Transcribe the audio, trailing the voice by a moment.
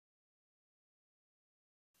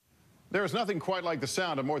There is nothing quite like the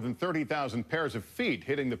sound of more than 30,000 pairs of feet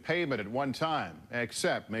hitting the pavement at one time,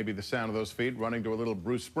 except maybe the sound of those feet running to a little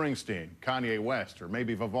Bruce Springsteen, Kanye West, or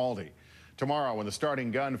maybe Vivaldi. Tomorrow, when the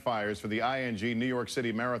starting gun fires for the ING New York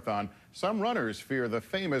City Marathon, some runners fear the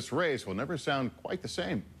famous race will never sound quite the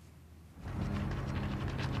same.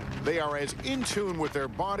 They are as in tune with their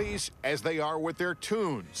bodies as they are with their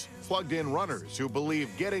tunes. Plugged-in runners who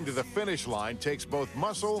believe getting to the finish line takes both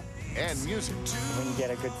muscle and music. When you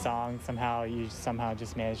get a good song, you somehow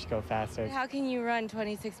just manage to go faster. How can you run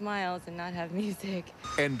 26 miles and not have music?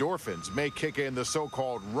 Endorphins may kick in the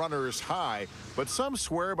so-called runner's high, but some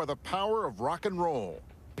swear by the power of rock and roll.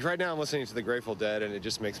 Right now I'm listening to the Grateful Dead, and it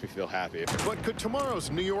just makes me feel happy. But could tomorrow's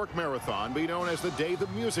New York Marathon be known as the day the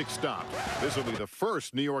music stopped? This will be the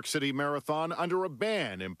first New York City Marathon under a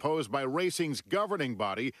ban imposed by racing's governing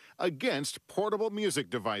body against portable music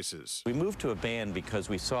devices. We moved to a ban because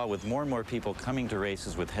we saw with more and more people coming to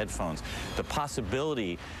races with headphones, the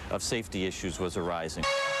possibility of safety issues was arising.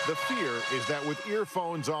 The fear is that with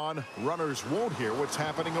earphones on, runners won't hear what's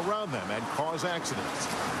happening around them and cause accidents.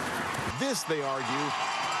 This, they argue,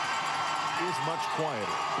 is much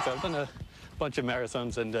quieter. I've done a bunch of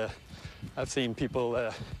marathons, and I've seen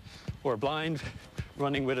people who are blind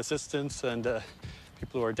running with assistance, and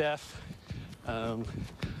people who are deaf.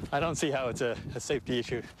 I don't see how it's a safety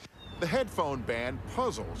issue. The headphone ban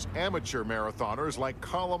puzzles amateur marathoners like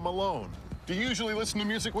Colin Malone. Do you usually listen to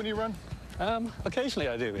music when you run? Occasionally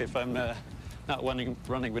I do. If I'm not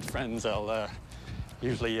running with friends, I'll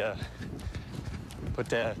usually put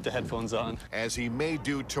the headphones on. As he may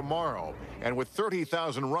do tomorrow. And with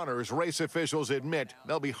 30,000 runners, race officials admit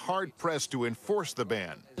they'll be hard-pressed to enforce the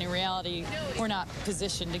ban. In reality, we're not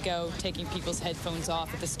positioned to go taking people's headphones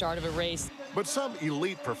off at the start of a race. But some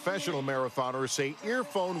elite professional marathoners say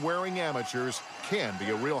earphone-wearing amateurs can be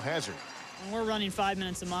a real hazard. When we're running 5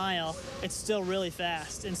 minutes a mile, it's still really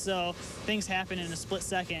fast, and so things happen in a split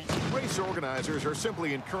second. Race organizers are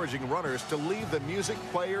simply encouraging runners to leave the music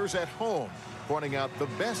players at home, pointing out the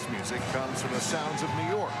best music comes from the sounds of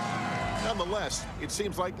New York. Nonetheless, it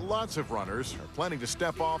seems like lots of runners are planning to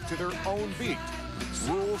step off to their own beat,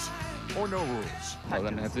 rules or no rules. Well,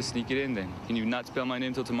 then I have to sneak it in then. Can you not spell my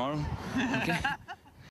name till tomorrow? Okay.